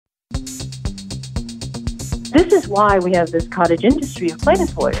this is why we have this cottage industry of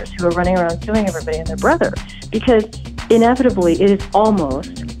plaintiff lawyers who are running around suing everybody and their brother, because inevitably it is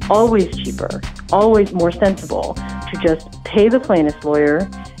almost always cheaper, always more sensible to just pay the plaintiff's lawyer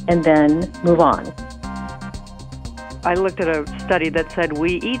and then move on. I looked at a study that said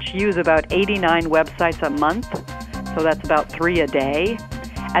we each use about 89 websites a month, so that's about 3 a day.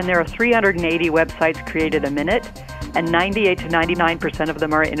 And there are 380 websites created a minute, and 98 to 99% of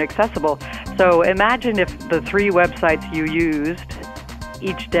them are inaccessible. So imagine if the 3 websites you used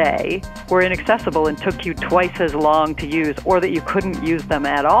each day were inaccessible and took you twice as long to use, or that you couldn't use them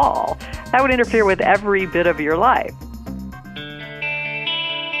at all. That would interfere with every bit of your life.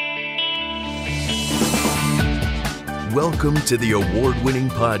 Welcome to the award-winning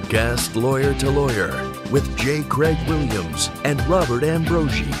podcast, Lawyer to Lawyer, with J. Craig Williams and Robert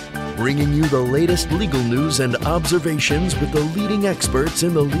Ambrogi, bringing you the latest legal news and observations with the leading experts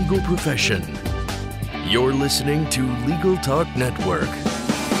in the legal profession. You're listening to Legal Talk Network.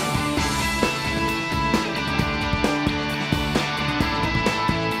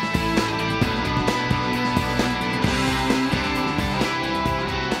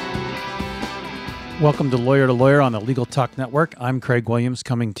 Welcome to Lawyer on the Legal Talk Network. I'm Craig Williams,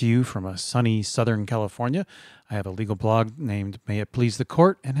 coming to you from a sunny Southern California. I have a legal blog named May It Please the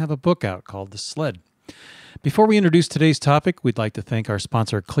Court and have a book out called The Sled. Before we introduce today's topic, we'd like to thank our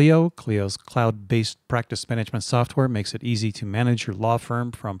sponsor, Clio. Clio's cloud-based practice management software makes it easy to manage your law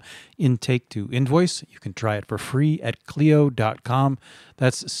firm from intake to invoice. You can try it for free at Clio.com.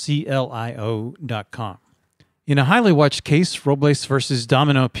 That's CLIO.com. In a highly watched case, Robles versus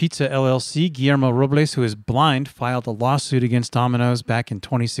Domino Pizza LLC, Guillermo Robles, who is blind, filed a lawsuit against Domino's back in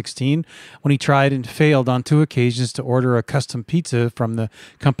 2016 when he tried and failed on 2 occasions to order a custom pizza from the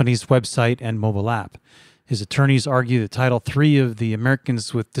company's website and mobile app. His attorneys argue that Title III of the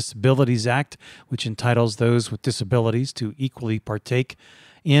Americans with Disabilities Act, which entitles those with disabilities to equally partake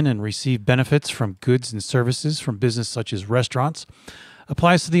in and receive benefits from goods and services from business such as restaurants,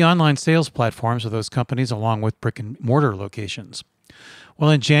 applies to the online sales platforms of those companies along with brick-and-mortar locations. Well,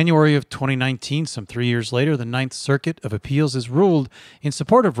 in January of 2019, some 3 years later, the Ninth Circuit of Appeals has ruled in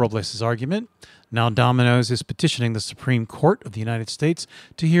support of Robles' argument. Now Domino's is petitioning the Supreme Court of the United States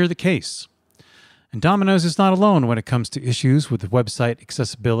to hear the case. And Domino's is not alone when it comes to issues with website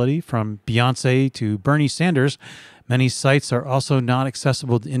accessibility. From Beyonce to Bernie Sanders, many sites are also not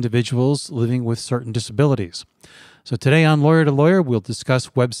accessible to individuals living with certain disabilities. So today on Lawyer to Lawyer, we'll discuss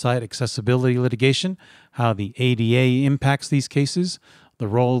website accessibility litigation, how the ADA impacts these cases, the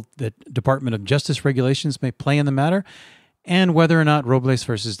role that Department of Justice regulations may play in the matter, and whether or not Robles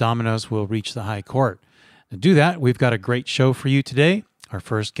versus Domino's will reach the High Court. To do that, we've got a great show for you today. Our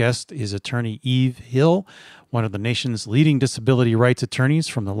first guest is attorney Eve Hill, one of the nation's leading disability rights attorneys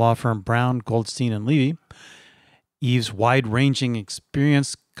from the law firm Brown, Goldstein, and Levy. Eve's wide-ranging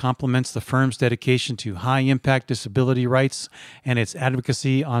experience complements the firm's dedication to high-impact disability rights and its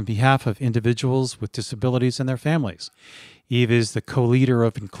advocacy on behalf of individuals with disabilities and their families. Eve is the co-leader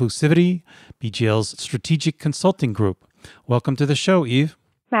of Inclusivity, BGL's strategic consulting group. Welcome to the show, Eve.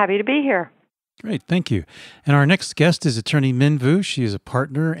 I'm happy to be here. Great, thank you. And our next guest is attorney Minh Vu. She is a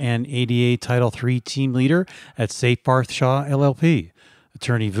partner and ADA Title III team leader at Safe Barth Shaw LLP.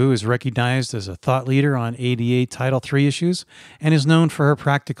 Attorney Vu is recognized as a thought leader on ADA Title III issues and is known for her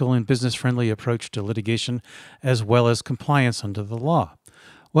practical and business-friendly approach to litigation as well as compliance under the law.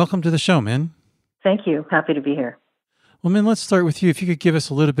 Welcome to the show, Minh. Thank you. Happy to be here. Well, Minh, let's start with you. If you could give us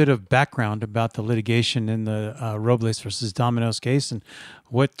a little bit of background about the litigation in the Robles versus Domino's case and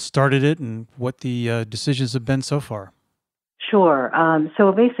what started it and what the decisions have been so far. Sure.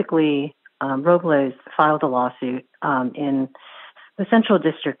 So basically, Robles filed a lawsuit in the Central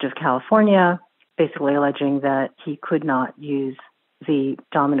District of California, basically alleging that he could not use the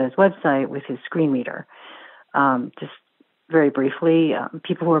Domino's website with his screen reader. Just very briefly,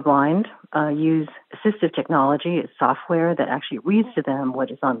 people who are blind use assistive technology. It's software that actually reads to them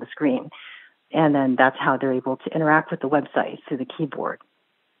what is on the screen. And then that's how they're able to interact with the website through the keyboard.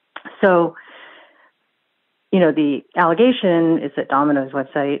 So, the allegation is that Domino's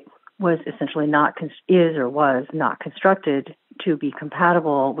website was essentially was not constructed to be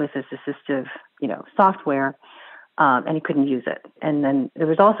compatible with this assistive, software, and he couldn't use it. And then there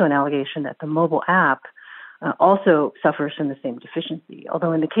was also an allegation that the mobile app also suffers from the same deficiency.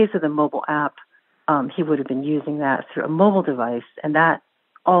 Although in the case of the mobile app, he would have been using that through a mobile device, and that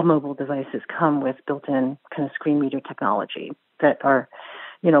all mobile devices come with built-in kind of screen reader technology that are,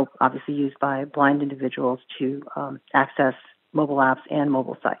 obviously used by blind individuals to access mobile apps and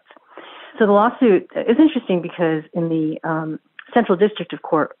mobile sites. So the lawsuit is interesting because in the Central District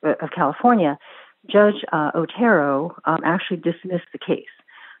of California, Judge Otero actually dismissed the case.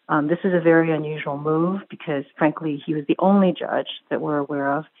 This is a very unusual move because, frankly, he was the only judge that we're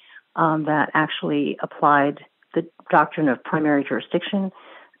aware of that actually applied the doctrine of primary jurisdiction,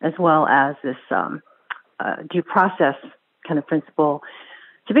 as well as this due process kind of principle,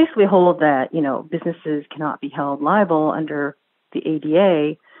 to basically hold that, businesses cannot be held liable under the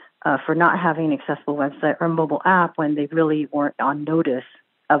ADA for not having an accessible website or mobile app when they really weren't on notice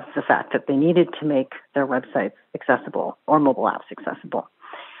of the fact that they needed to make their websites accessible or mobile apps accessible.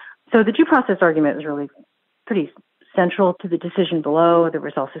 So the due process argument is really pretty central to the decision below. There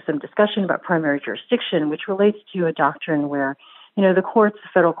was also some discussion about primary jurisdiction, which relates to a doctrine where, the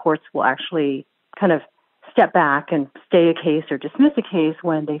federal courts will actually kind of step back and stay a case or dismiss a case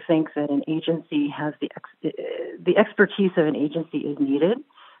when they think that an agency has the expertise of an agency is needed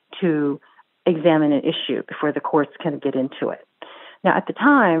to examine an issue before the courts kind of get into it. Now, at the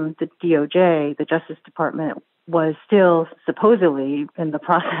time, the DOJ, the Justice Department, was still supposedly in the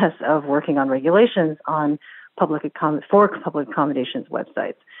process of working on regulations on public accommodations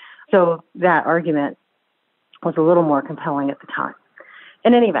websites. So that argument was a little more compelling at the time.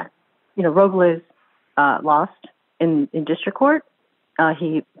 In any event, Robles lost in district court.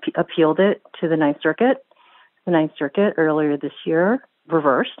 He appealed it to the Ninth Circuit. The Ninth Circuit earlier this year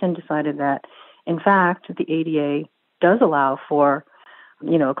reversed and decided that, in fact, the ADA does allow for,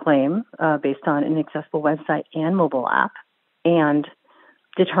 a claim based on an accessible website and mobile app, and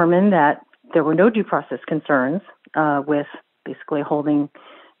determined that there were no due process concerns with basically holding,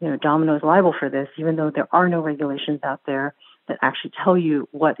 Domino's liable for this, even though there are no regulations out there that actually tell you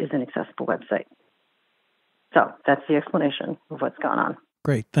what is an accessible website. So that's the explanation of what's gone on.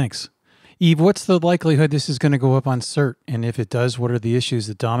 Great, thanks. Eve, what's the likelihood this is going to go up on cert? And if it does, what are the issues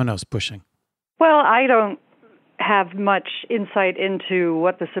that Domino's pushing? Well, I don't have much insight into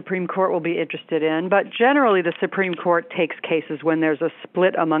what the Supreme Court will be interested in, but generally the Supreme Court takes cases when there's a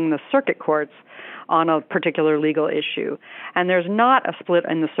split among the circuit courts on a particular legal issue. And there's not a split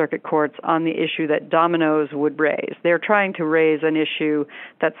in the circuit courts on the issue that Domino's would raise. They're trying to raise an issue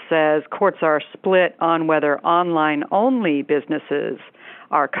that says courts are split on whether online-only businesses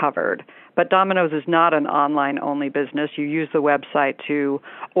are covered. But Domino's is not an online-only business. You use the website to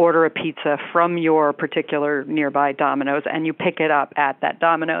order a pizza from your particular nearby Domino's, and you pick it up at that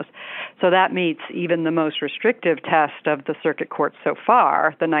Domino's. So that meets even the most restrictive test of the circuit court so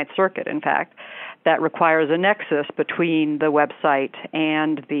far, the Ninth Circuit, in fact, that requires a nexus between the website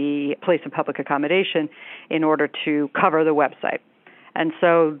and the place of public accommodation in order to cover the website. And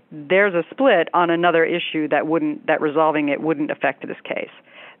so there's a split on another issue that resolving it wouldn't affect this case.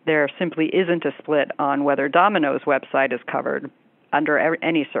 There simply isn't a split on whether Domino's website is covered under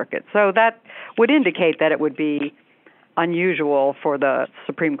any circuit. So that would indicate that it would be unusual for the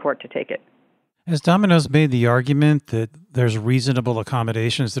Supreme Court to take it. Has Domino's made the argument that there's reasonable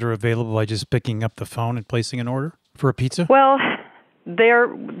accommodations that are available by just picking up the phone and placing an order for a pizza? Well,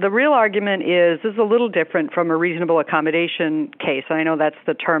 the real argument is this is a little different from a reasonable accommodation case. I know that's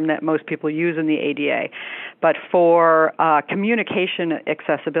the term that most people use in the ADA. But for communication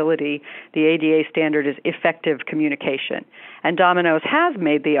accessibility, the ADA standard is effective communication. And Domino's has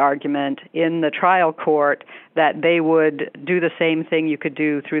made the argument in the trial court that they would do the same thing you could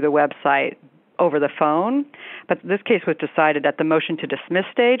do through the website over the phone. But this case was decided at the motion to dismiss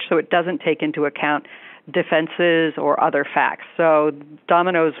stage, so it doesn't take into account defenses or other facts. So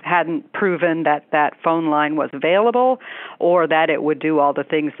Domino's hadn't proven that that phone line was available or that it would do all the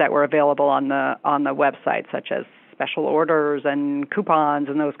things that were available on the website, such as special orders and coupons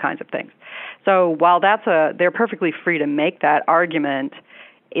and those kinds of things. So while they're perfectly free to make that argument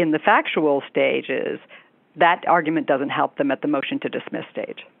in the factual stages, that argument doesn't help them at the motion to dismiss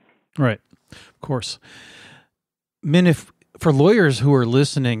stage. Right. Of course. Min, for lawyers who are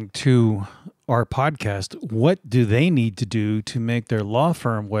listening to our podcast, what do they need to do to make their law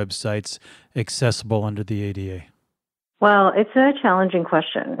firm websites accessible under the ADA? Well, it's a challenging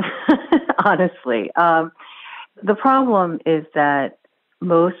question, honestly. The problem is that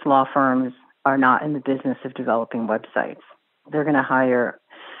most law firms are not in the business of developing websites. They're going to hire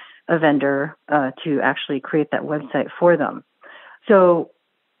a vendor to actually create that website for them. So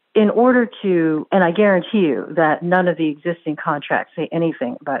in order to, and I guarantee you that none of the existing contracts say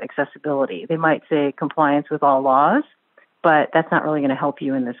anything about accessibility. They might say compliance with all laws, but that's not really going to help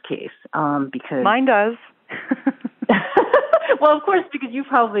you in this case because mine does. Well, of course, because you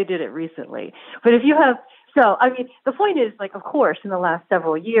probably did it recently. But if you have, the point is, of course, in the last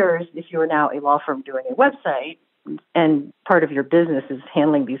several years, if you are now a law firm doing a website and part of your business is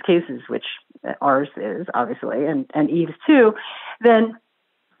handling these cases, which ours is, obviously, and Eve's too, then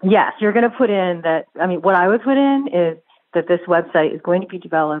Yes, you're going to put in that. I mean, what I would put in is that this website is going to be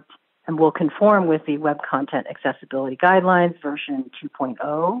developed and will conform with the Web Content Accessibility Guidelines version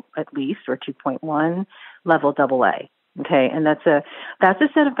 2.0 at least, or 2.1 level AA. Okay, and that's a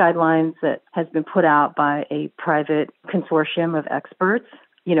set of guidelines that has been put out by a private consortium of experts,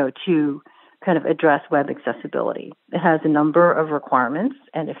 to kind of address web accessibility. It has a number of requirements,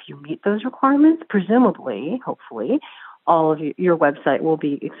 and if you meet those requirements, presumably, hopefully, all of your website will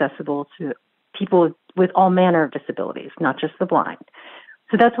be accessible to people with all manner of disabilities, not just the blind.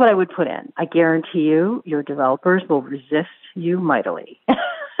 So that's what I would put in. I guarantee you, your developers will resist you mightily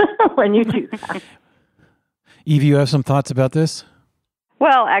when you do that. Eve, you have some thoughts about this?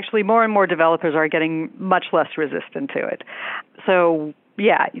 Well, actually, more and more developers are getting much less resistant to it. So,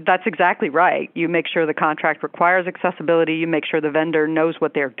 yeah, that's exactly right. You make sure the contract requires accessibility. You make sure the vendor knows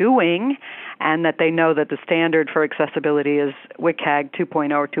what they're doing and that they know that the standard for accessibility is WCAG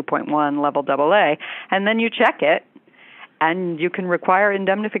 2.0 or 2.1 level AA. And then you check it, and you can require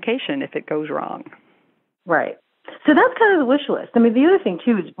indemnification if it goes wrong. Right. So that's kind of the wish list. I mean, the other thing,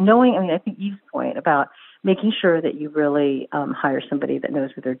 too, is knowing, I think Eve's point about making sure that you really hire somebody that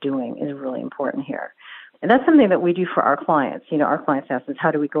knows what they're doing is really important here. And that's something that we do for our clients. Our clients ask us, how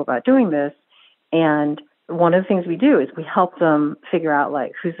do we go about doing this? And one of the things we do is we help them figure out,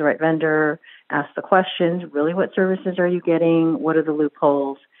 who's the right vendor, ask the questions, really what services are you getting, what are the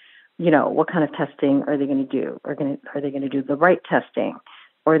loopholes, what kind of testing are they going to do? Are they going to do the right testing?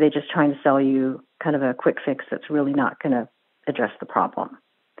 Or are they just trying to sell you kind of a quick fix that's really not going to address the problem?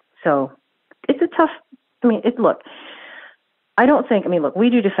 So it's a tough, look, we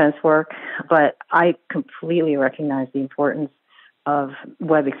do defense work, but I completely recognize the importance of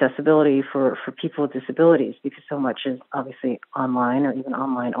web accessibility for people with disabilities because so much is obviously online or even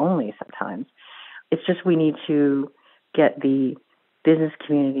online only sometimes. It's just we need to get the business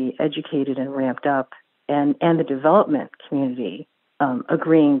community educated and ramped up and the development community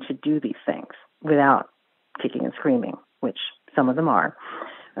agreeing to do these things without kicking and screaming, which some of them are,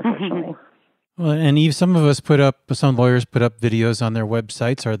 unfortunately. Well, and Eve, some lawyers put up videos on their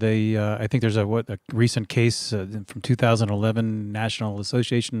websites. Are they, I think there's a recent case from 2011, National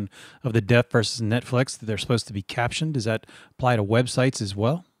Association of the Deaf versus Netflix, that they're supposed to be captioned. Does that apply to websites as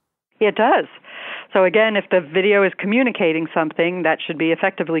well? It does. So again, if the video is communicating something, that should be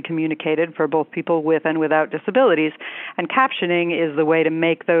effectively communicated for both people with and without disabilities. And captioning is the way to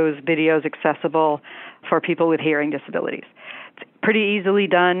make those videos accessible for people with hearing disabilities. It's pretty easily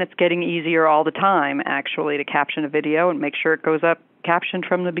done. It's getting easier all the time, actually, to caption a video and make sure it goes up captioned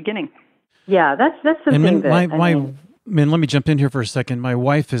from the beginning. Yeah, that's something let me jump in here for a second. My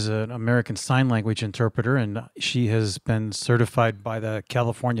wife is an American Sign Language interpreter, and she has been certified by the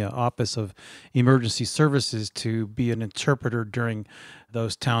California Office of Emergency Services to be an interpreter during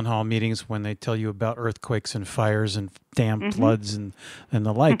those town hall meetings when they tell you about earthquakes and fires and dam floods and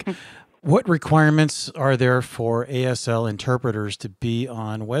the like. What requirements are there for ASL interpreters to be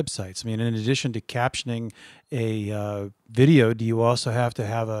on websites? I mean, in addition to captioning a video, do you also have to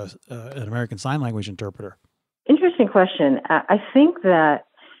have an American Sign Language interpreter? Interesting question. I think that,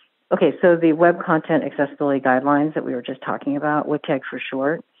 so the Web Content Accessibility Guidelines that we were just talking about, WCAG for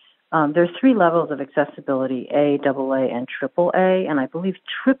short, there's 3 levels of accessibility, A, AA, and AAA, and I believe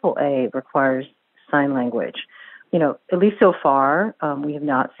AAA requires sign language. At least so far, we have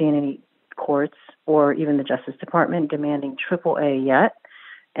not seen any courts or even the Justice Department demanding AAA yet.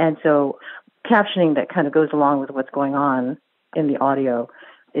 And so captioning that kind of goes along with what's going on in the audio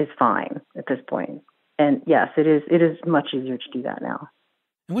is fine at this point. And yes, it is much easier to do that now.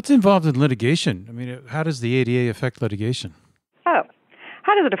 And what's involved in litigation? I mean, how does the ADA affect litigation? Oh,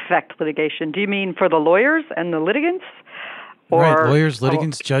 how does it affect litigation? Do you mean for the lawyers and the litigants? Or, right, lawyers,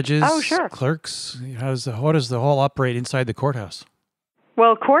 litigants, judges, sure. Clerks. How does the whole operate inside the courthouse?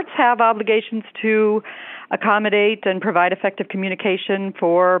 Well, courts have obligations to accommodate and provide effective communication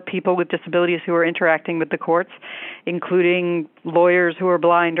for people with disabilities who are interacting with the courts, including lawyers who are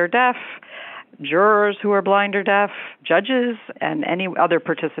blind or deaf, jurors who are blind or deaf, judges, and any other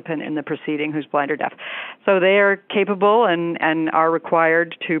participant in the proceeding who's blind or deaf. So they are capable and are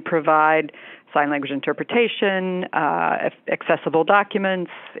required to provide sign language interpretation, accessible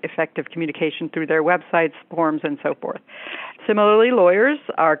documents, effective communication through their websites, forms, and so forth. Similarly, lawyers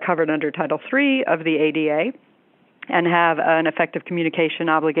are covered under Title III of the ADA and have an effective communication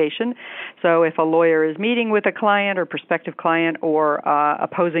obligation. So if a lawyer is meeting with a client or prospective client or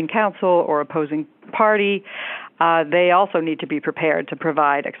opposing counsel or opposing party, they also need to be prepared to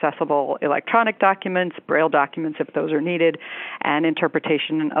provide accessible electronic documents, Braille documents if those are needed, and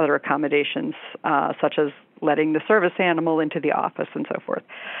interpretation and other accommodations such as letting the service animal into the office and so forth.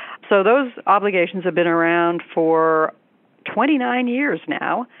 So those obligations have been around for 29 years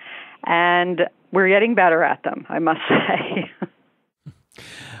now, and we're getting better at them, I must say.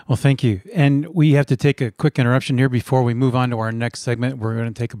 Well, thank you. And we have to take a quick interruption here before we move on to our next segment. We're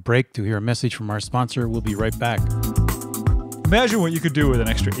going to take a break to hear a message from our sponsor. We'll be right back. Imagine what you could do with an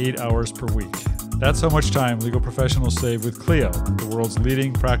extra 8 hours per week. That's how much time legal professionals save with Clio, the world's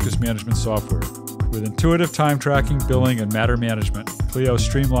leading practice management software. With intuitive time tracking, billing, and matter management, Clio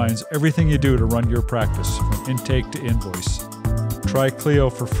streamlines everything you do to run your practice, from intake to invoice. Try Clio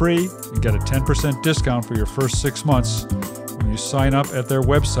for free and get a 10% discount for your first 6 months when you sign up at their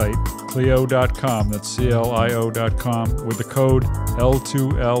website, Clio.com, that's CLIO.com, with the code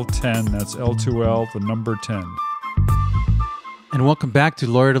L2L10, that's L2L, the number 10. And welcome back to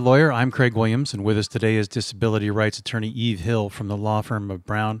Lawyer to Lawyer. I'm Craig Williams, and with us today is disability rights attorney Eve Hill from the law firm of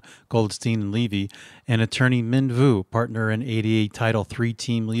Brown, Goldstein, and Levy, and attorney Min Vu, partner and ADA Title III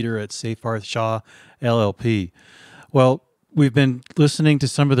team leader at Seyfarth Shaw, LLP. Well, we've been listening to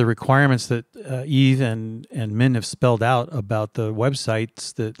some of the requirements that Eve and Min have spelled out about the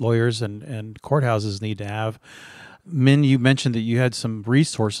websites that lawyers and courthouses need to have. Min, you mentioned that you had some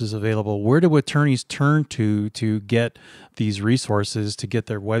resources available. Where do attorneys turn to get these resources, to get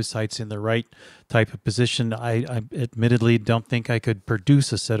their websites in the right type of position? I admittedly don't think I could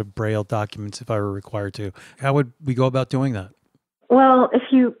produce a set of Braille documents if I were required to. How would we go about doing that? Well, if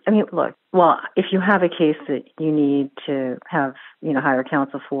you have a case that you need to have, hire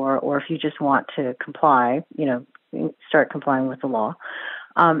counsel for, or if you just want to comply, start complying with the law,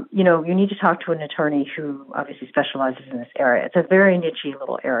 you need to talk to an attorney who obviously specializes in this area. It's a very niche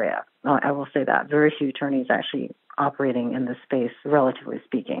little area. I will say that. Very few attorneys actually operating in this space, relatively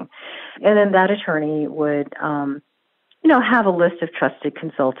speaking. And then that attorney would, have a list of trusted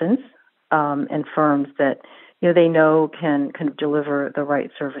consultants and firms that, they know can deliver the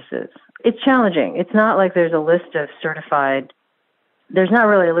right services. It's challenging. It's not like there's not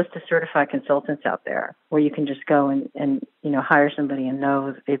really a list of certified consultants out there where you can just go and hire somebody and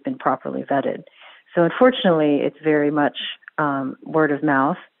know that they've been properly vetted. So unfortunately, it's very much word of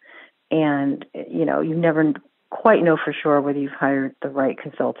mouth, and you never quite know for sure whether you've hired the right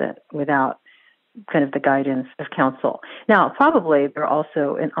consultant without kind of the guidance of counsel. Now, probably there are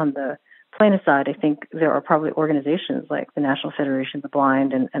also, on the plaintiff side, I think there are probably organizations like the National Federation of the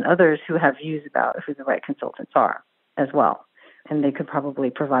Blind and others who have views about who the right consultants are as well. And they could probably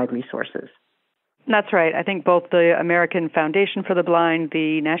provide resources. That's right. I think both the American Foundation for the Blind,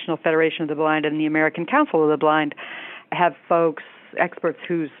 the National Federation of the Blind, and the American Council of the Blind have experts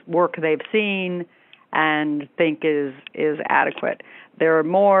whose work they've seen and think is adequate. There are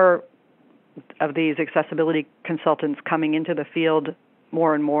more of these accessibility consultants coming into the field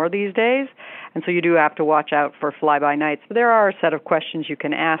more and more these days, and so you do have to watch out for fly-by-nights. But there are a set of questions you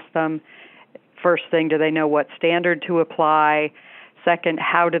can ask them. First thing, do they know what standard to apply? Second,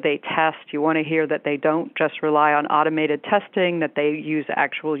 how do they test? You want to hear that they don't just rely on automated testing, that they use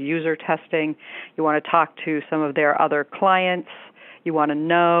actual user testing. You want to talk to some of their other clients. You want to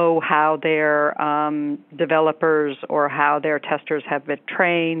know how their developers or how their testers have been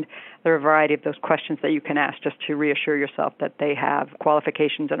trained. There are a variety of those questions that you can ask just to reassure yourself that they have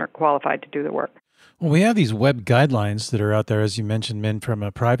qualifications and are qualified to do the work. Well, we have these web guidelines that are out there, as you mentioned, Min, from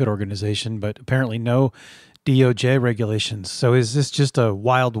a private organization, but apparently no DOJ regulations. So is this just a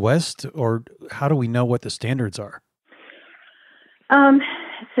Wild West, or how do we know what the standards are?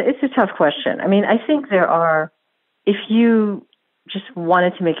 It's a tough question. I mean, I think there are, if you just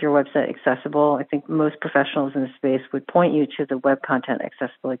wanted to make your website accessible, I think most professionals in the space would point you to the Web Content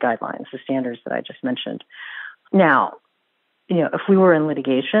Accessibility Guidelines, the standards that I just mentioned. Now, if we were in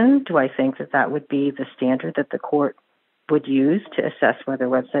litigation, do I think that would be the standard that the court would use to assess whether a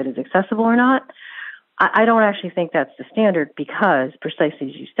website is accessible or not? I don't actually think that's the standard because, precisely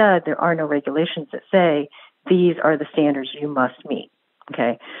as you said, there are no regulations that say these are the standards you must meet.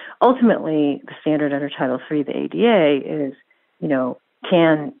 Okay. Ultimately, the standard under Title III of the ADA is,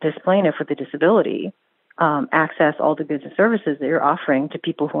 can this plaintiff with a disability access all the goods and services that you're offering to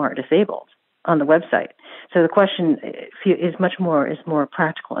people who aren't disabled on the website? So the question is more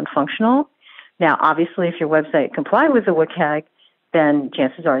practical and functional. Now, obviously, if your website complied with the WCAG, then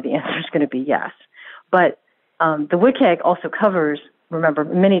chances are the answer is going to be yes. But the WCAG also covers, remember,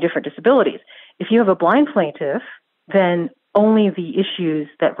 many different disabilities. If you have a blind plaintiff, then only the issues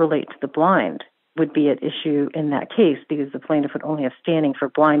that relate to the blind would be at issue in that case because the plaintiff would only have standing for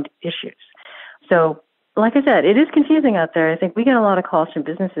blind issues. So, like I said, it is confusing out there. I think we get a lot of calls from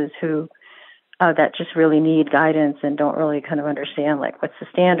businesses who that just really need guidance and don't really kind of understand, like, what's the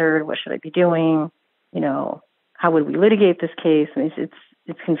standard? What should I be doing? how would we litigate this case? I mean,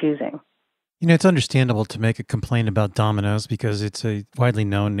 it's confusing. It's understandable to make a complaint about Domino's because it's a widely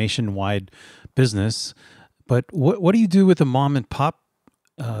known nationwide business. But what do you do with the mom and pop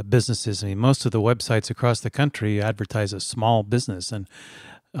businesses? I mean, most of the websites across the country advertise a small business, and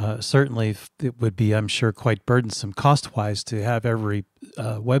certainly it would be, I'm sure, quite burdensome cost-wise to have every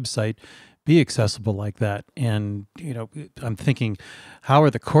website be accessible like that. And, I'm thinking, how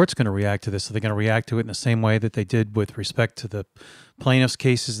are the courts going to react to this? Are they going to react to it in the same way that they did with respect to the plaintiffs'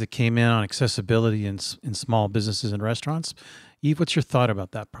 cases that came in on accessibility in small businesses and restaurants? Eve, what's your thought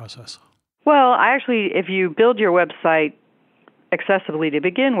about that process? Well, if you build your website accessibly to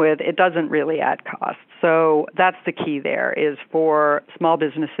begin with, it doesn't really add cost. So that's the key there, is for small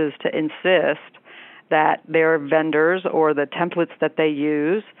businesses to insist that their vendors or the templates that they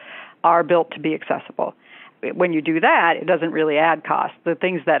use are built to be accessible. When you do that, it doesn't really add cost. The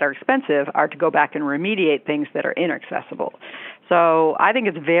things that are expensive are to go back and remediate things that are inaccessible. So I think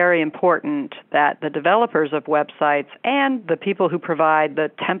it's very important that the developers of websites and the people who provide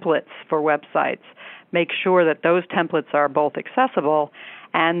the templates for websites make sure that those templates are both accessible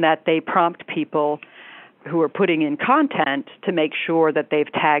and that they prompt people who are putting in content to make sure that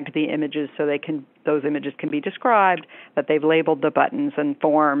they've tagged the images so those images can be described, that they've labeled the buttons and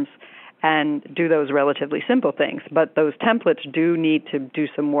forms, and do those relatively simple things. But those templates do need to do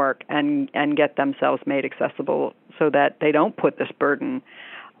some work and get themselves made accessible so that they don't put this burden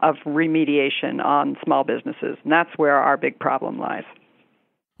of remediation on small businesses. And that's where our big problem lies.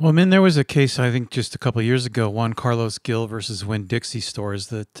 Well, there was a case, I think, just a couple of years ago, Juan Carlos Gil versus Winn-Dixie stores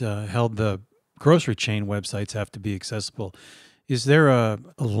that held the grocery chain websites have to be accessible. Is there a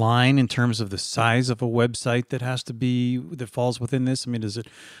line in terms of the size of a website that falls within this? I mean, does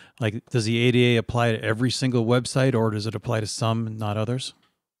the ADA apply to every single website, or does it apply to some and not others?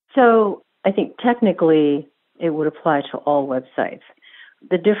 So I think technically it would apply to all websites.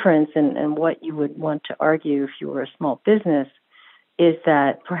 The difference and what you would want to argue if you were a small business is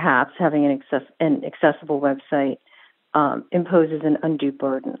that perhaps having an accessible website imposes an undue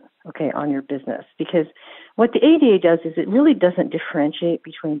burden, on your business. Because what the ADA does is it really doesn't differentiate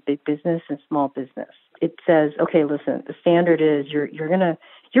between big business and small business. It says, listen, the standard is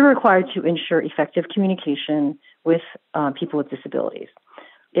you're required to ensure effective communication with people with disabilities,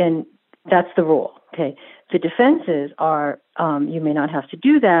 and that's the rule. Okay, the defenses are you may not have to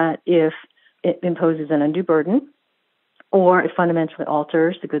do that if it imposes an undue burden, or it fundamentally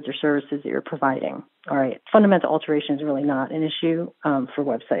alters the goods or services that you're providing. All right, fundamental alteration is really not an issue for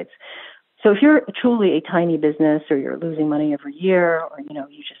websites. So if you're truly a tiny business, or you're losing money every year, or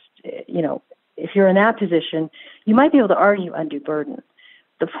if you're in that position, you might be able to argue undue burden.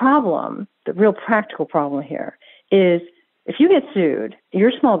 The problem, the real practical problem here, is if you get sued, you're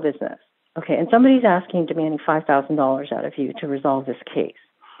a small business, and somebody's demanding $5,000 out of you to resolve this case.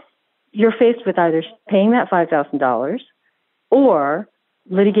 You're faced with either paying that $5,000 or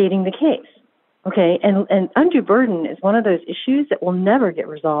litigating the case. And undue burden is one of those issues that will never get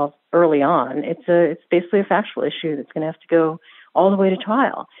resolved early on. It's basically a factual issue that's going to have to go all the way to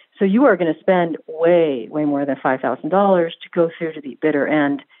trial. So you are going to spend way more than $5,000 to go through to the bitter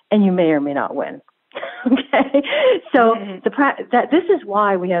end, and you may or may not win. So this is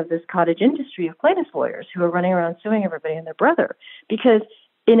why we have this cottage industry of plaintiffs' lawyers who are running around suing everybody and their brother, because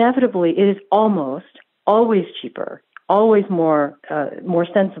inevitably it is almost always cheaper, always more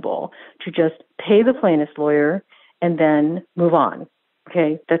sensible to just pay the plaintiff's lawyer and then move on.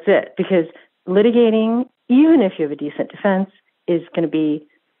 That's it. Because litigating, even if you have a decent defense, is going to be,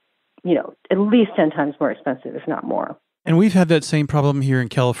 at least 10 times more expensive, if not more. And we've had that same problem here in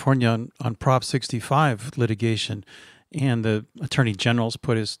California on Prop 65 litigation. And the Attorney General's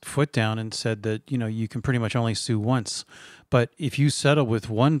put his foot down and said that, you can pretty much only sue once. But if you settle with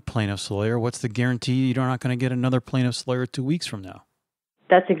one plaintiff's lawyer, what's the guarantee you're not going to get another plaintiff's lawyer 2 weeks from now?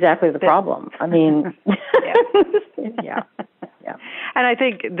 That's exactly the problem. I mean, yeah. And I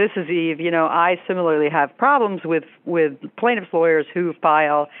think this is Eve. I similarly have problems with plaintiff's lawyers who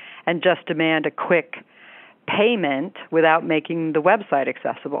file and just demand a quick payment without making the website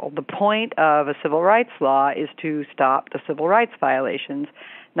accessible. The point of a civil rights law is to stop the civil rights violations,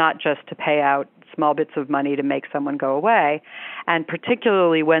 not just to pay out small bits of money to make someone go away, and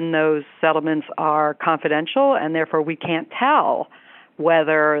particularly when those settlements are confidential and therefore we can't tell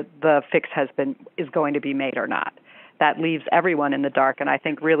whether the fix is going to be made or not. That leaves everyone in the dark, and I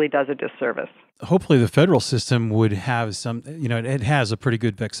think really does a disservice. Hopefully the federal system would have some, it has a pretty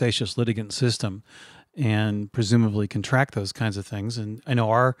good vexatious litigant system and presumably can track those kinds of things. And I know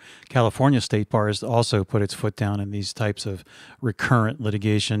our California State Bar has also put its foot down in these types of recurrent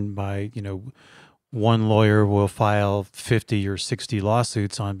litigation by, one lawyer will file 50 or 60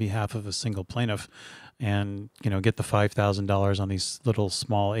 lawsuits on behalf of a single plaintiff and, get the $5,000 on these little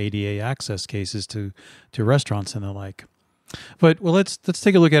small ADA access cases to restaurants and the like. But let's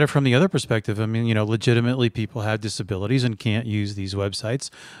take a look at it from the other perspective. I mean, legitimately people have disabilities and can't use these websites.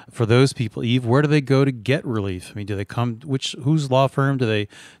 For those people, Eve, where do they go to get relief? I mean, do they come, whose law firm do they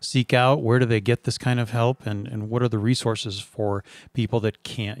seek out? Where do they get this kind of help? And what are the resources for people that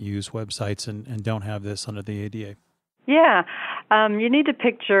can't use websites and don't have this under the ADA? Yeah, you need to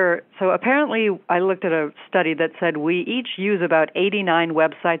picture, so apparently I looked at a study that said we each use about 89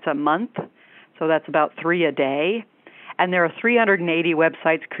 websites a month, so that's about 3 a day. And there are 380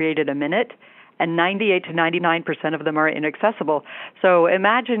 websites created a minute, and 98 to 99% of them are inaccessible. So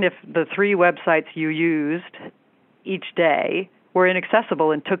imagine if the 3 websites you used each day were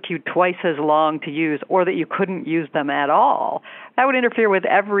inaccessible and took you twice as long to use, or that you couldn't use them at all. That would interfere with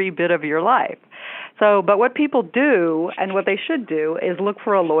every bit of your life. So, but what people do, and what they should do, is look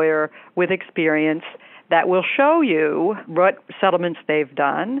for a lawyer with experience that will show you what settlements they've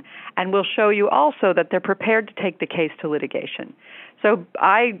done, and will show you also that they're prepared to take the case to litigation. So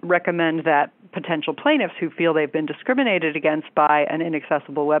I recommend that potential plaintiffs who feel they've been discriminated against by an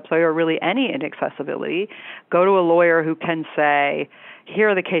inaccessible website, or really any inaccessibility, go to a lawyer who can say, here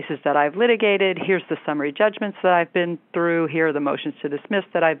are the cases that I've litigated, here's the summary judgments that I've been through, here are the motions to dismiss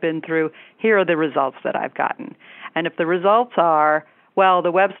that I've been through, here are the results that I've gotten. And if the results are, well,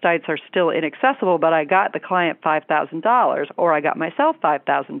 the websites are still inaccessible, but I got the client $5,000, or I got myself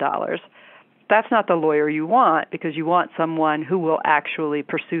 $5,000, that's not the lawyer you want, because you want someone who will actually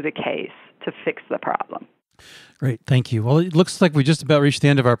pursue the case to fix the problem. Great. Thank you. Well, it looks like we just about reached the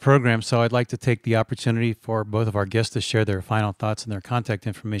end of our program, so I'd like to take the opportunity for both of our guests to share their final thoughts and their contact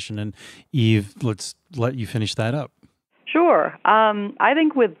information. And Eve, let's let you finish that up. Sure. I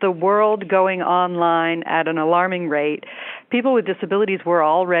think with the world going online at an alarming rate, people with disabilities were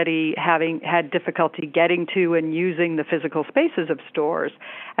already having had difficulty getting to and using the physical spaces of stores,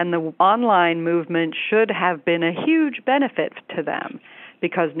 and the online movement should have been a huge benefit to them,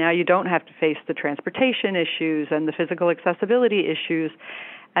 because now you don't have to face the transportation issues and the physical accessibility issues.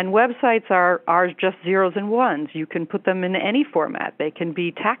 And websites are just zeros and ones. You can put them in any format. They can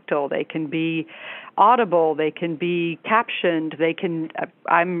be tactile, they can be audible, they can be captioned,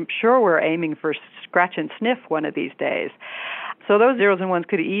 I'm sure we're aiming for scratch and sniff one of these days. So those zeros and ones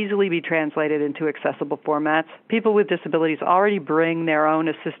could easily be translated into accessible formats. People with disabilities already bring their own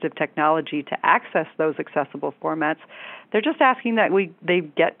assistive technology to access those accessible formats. They're just asking that they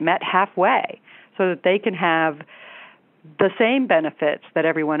get met halfway so that they can have the same benefits that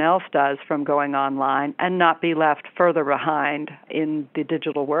everyone else does from going online and not be left further behind in the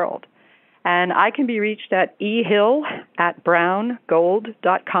digital world. And I can be reached at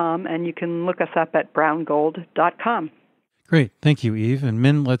ehill@browngold.com, and you can look us up at browngold.com. Great. Thank you, Eve. And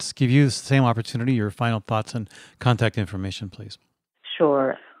Min, let's give you the same opportunity, your final thoughts and contact information, please.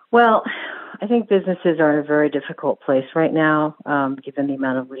 Sure. Well, I think businesses are in a very difficult place right now, given the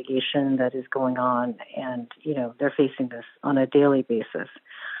amount of litigation that is going on, and they're facing this on a daily basis.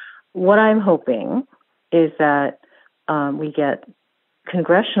 What I'm hoping is that we get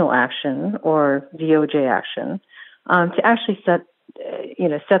congressional action or DOJ action to actually set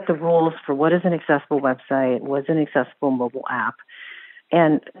the rules for what is an accessible website, what's an accessible mobile app,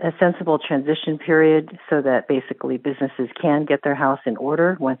 and a sensible transition period so that basically businesses can get their house in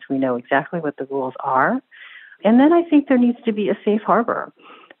order once we know exactly what the rules are. And then I think there needs to be a safe harbor.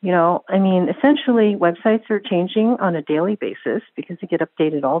 Essentially websites are changing on a daily basis because they get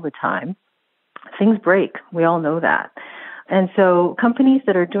updated all the time. Things break. We all know that. And so companies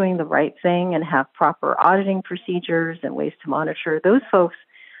that are doing the right thing and have proper auditing procedures and ways to monitor those folks,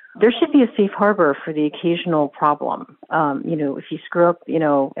 there should be a safe harbor for the occasional problem. If you screw up,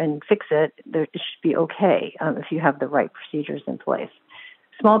 and fix it, it should be okay if you have the right procedures in place.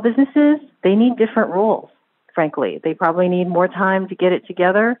 Small businesses, they need different rules, frankly. They probably need more time to get it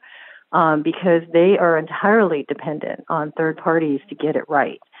together because they are entirely dependent on third parties to get it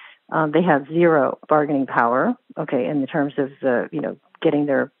right. They have zero bargaining power, in the terms of getting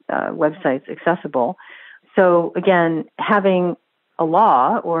their websites accessible. So again, having a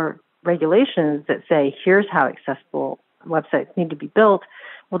law or regulations that say, here's how accessible websites need to be built,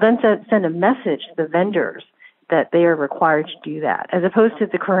 will then send a message to the vendors that they are required to do that, as opposed to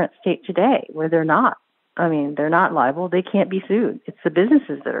the current state today where they're not. They're not liable. They can't be sued. It's the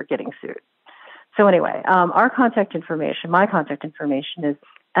businesses that are getting sued. So anyway, my contact information is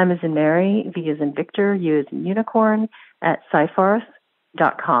M as in Mary, V as in Victor, U as in Unicorn, at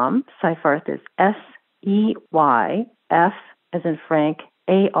seyfarth.com. Seyfarth is SEYF as in Frank,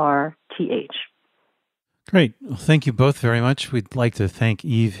 ARTH. Great. Well, thank you both very much. We'd like to thank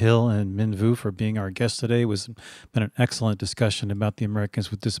Eve Hill and Minh Vu for being our guests today. It was been an excellent discussion about the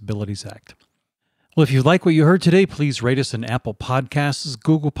Americans with Disabilities Act. Well, if you like what you heard today, please rate us in Apple Podcasts,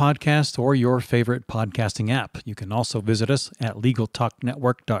 Google Podcasts, or your favorite podcasting app. You can also visit us at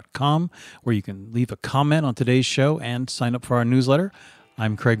LegalTalkNetwork.com, where you can leave a comment on today's show and sign up for our newsletter.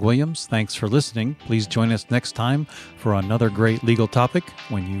 I'm Craig Williams. Thanks for listening. Please join us next time for another great legal topic.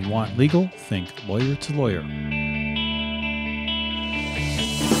 When you want legal, think lawyer to lawyer.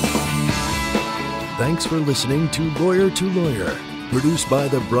 Thanks for listening to Lawyer, produced by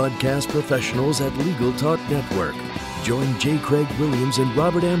the broadcast professionals at Legal Talk Network. Join J. Craig Williams and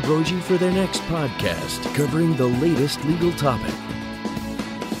Robert Ambrogi for their next podcast covering the latest legal topic.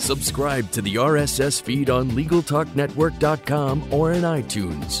 Subscribe to the RSS feed on LegalTalkNetwork.com or in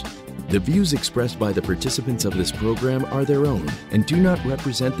iTunes. The views expressed by the participants of this program are their own and do not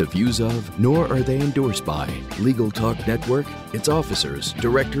represent the views of, nor are they endorsed by, Legal Talk Network, its officers,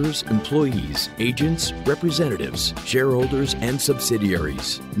 directors, employees, agents, representatives, shareholders, and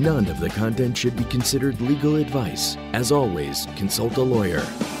subsidiaries. None of the content should be considered legal advice. As always, consult a lawyer.